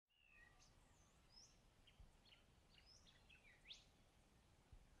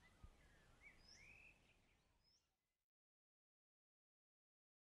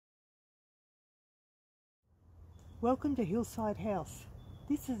Welcome to Hillside House.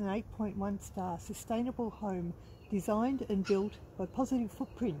 This is an 8.1 star sustainable home designed and built by Positive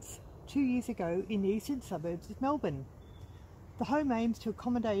Footprints 2 years ago in the eastern suburbs of Melbourne. The home aims to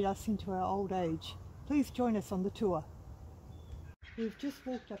accommodate us into our old age. Please join us on the tour. We've just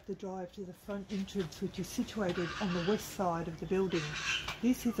walked up the drive to the front entrance, which is situated on the west side of the building.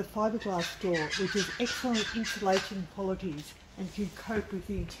 This is a fiberglass door which has excellent insulation qualities and can cope with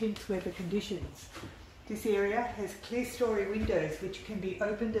the intense weather conditions. This area has clear-story windows which can be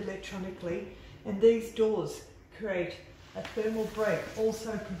opened electronically, and these doors create a thermal break,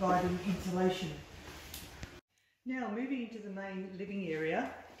 also providing insulation. Now moving into the main living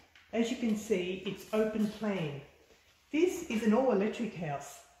area, as you can see, it's open plan. This is an all-electric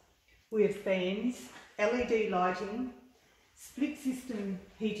house. We have fans, LED lighting, split system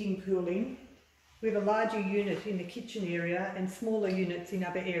heating cooling. We have a larger unit in the kitchen area and smaller units in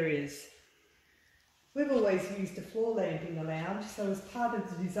other areas. We've always used a floor lamp in the lounge, so as part of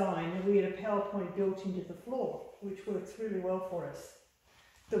the design we had a power point built into the floor, which works really well for us.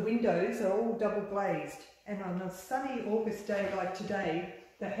 The windows are all double glazed, and on a sunny August day like today,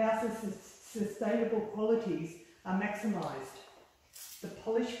 the house's sustainable qualities are maximised. The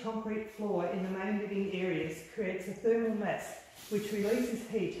polished concrete floor in the main living areas creates a thermal mass which releases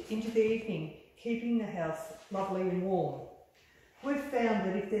heat into the evening, keeping the house lovely and warm. We've found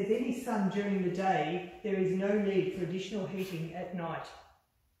that if there's any sun during the day, there is no need for additional heating at night.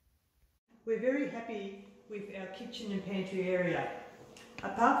 We're very happy with our kitchen and pantry area.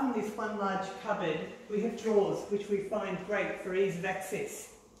 Apart from this one large cupboard, we have drawers which we find great for ease of access.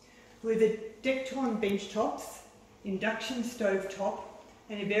 With a Decton bench tops, induction stove top,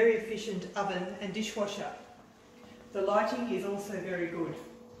 and a very efficient oven and dishwasher. The lighting is also very good,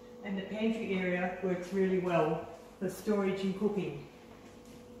 and the pantry area works really well for storage and cooking.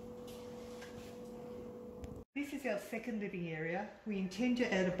 This is our second living area. We intend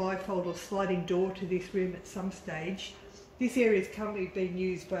to add a bifold or sliding door to this room at some stage. This area is currently being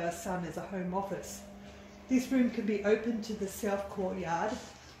used by our son as a home office. This room can be opened to the south courtyard.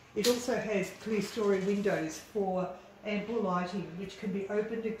 It also has clear-story windows for ample lighting, which can be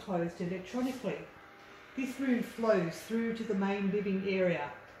opened and closed electronically. This room flows through to the main living area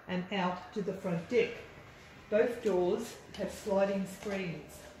and out to the front deck. Both doors have sliding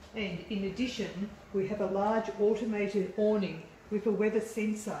screens, and in addition we have a large automated awning with a weather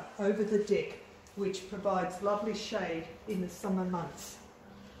sensor over the deck, which provides lovely shade in the summer months.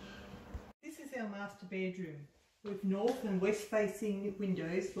 This is our master bedroom with north and west facing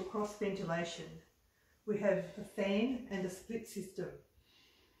windows for cross ventilation. We have a fan and a split system.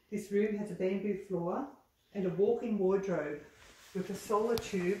 This room has a bamboo floor and a walk-in wardrobe with a solar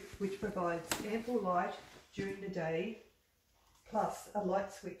tube which provides ample light during the day, plus a light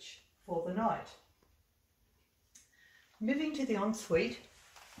switch for the night. Moving to the ensuite,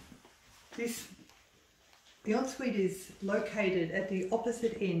 the ensuite is located at the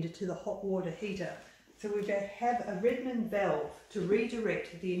opposite end to the hot water heater, so we have a Redmond valve to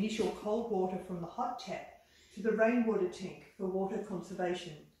redirect the initial cold water from the hot tap to the rainwater tank for water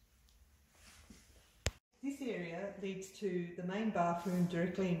conservation. This area leads to the main bathroom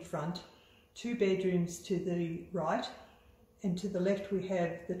directly in front, 2 bedrooms to the right, and to the left we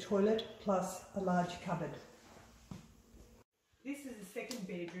have the toilet plus a large cupboard. This is the second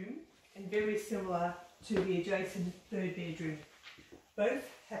bedroom and very similar to the adjacent third bedroom. Both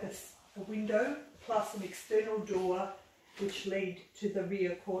have a window plus an external door which lead to the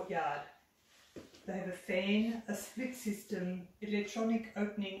rear courtyard. They have a fan, a split system, electronic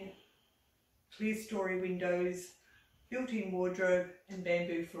opening, clear-story windows, built-in wardrobe and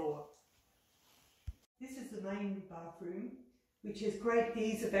bamboo floor. This is the main bathroom, which has great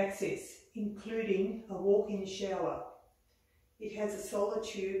ease of access, including a walk-in shower. It has a solar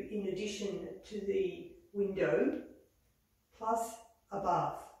tube in addition to the window, plus a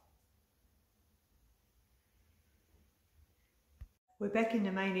bath. We're back in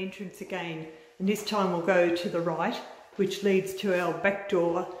the main entrance again, and this time we'll go to the right, which leads to our back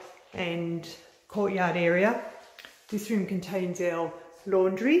door and courtyard area. This room contains our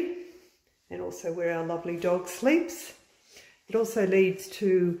laundry and also where our lovely dog sleeps. It also leads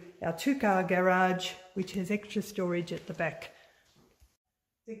to our 2-car garage, which has extra storage at the back.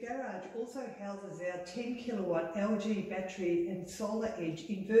 The garage also houses our 10 kilowatt LG battery and solar edge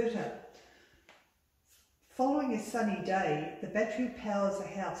inverter. Following a sunny day, the battery powers the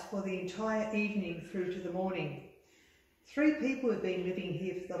house for the entire evening through to the morning. 3 people have been living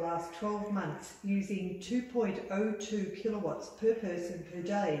here for the last 12 months using 2.02 kilowatts per person per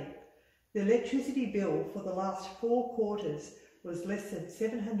day. The electricity bill for the last 4 quarters was less than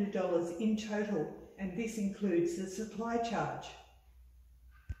 $700 in total, and this includes the supply charge.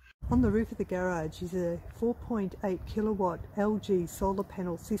 On the roof of the garage is a 4.8 kilowatt LG solar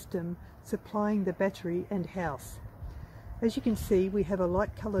panel system supplying the battery and house. As you can see, we have a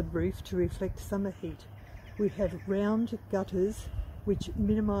light coloured roof to reflect summer heat. We have round gutters which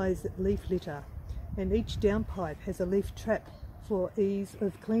minimise leaf litter, and each downpipe has a leaf trap for ease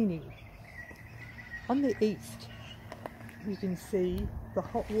of cleaning. On the east, you can see the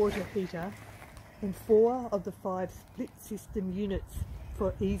hot water heater and 4 of the 5 split system units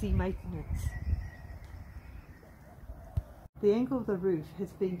for easy maintenance. The angle of the roof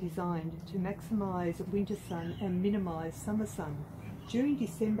has been designed to maximise winter sun and minimise summer sun. During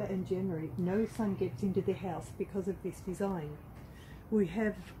December and January, no sun gets into the house because of this design. We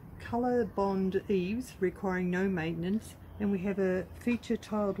have colour bond eaves requiring no maintenance, and we have a feature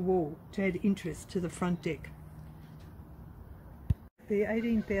tiled wall to add interest to the front deck. The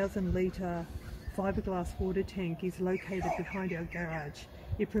 18,000 litre fiberglass water tank is located behind our garage.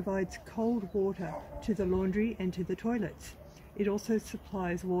 It provides cold water to the laundry and to the toilets. It also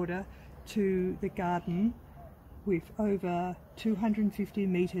supplies water to the garden with over 250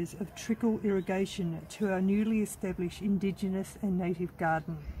 metres of trickle irrigation to our newly established Indigenous and native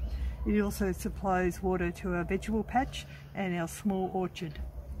garden. It also supplies water to our vegetable patch and our small orchard.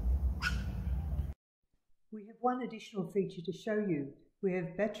 We have one additional feature to show you. We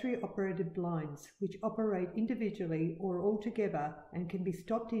have battery operated blinds which operate individually or all together and can be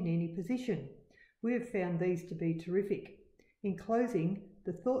stopped in any position. We have found these to be terrific. In closing,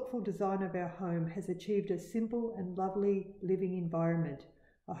 the thoughtful design of our home has achieved a simple and lovely living environment.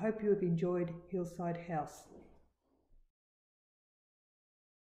 I hope you have enjoyed Hillside House.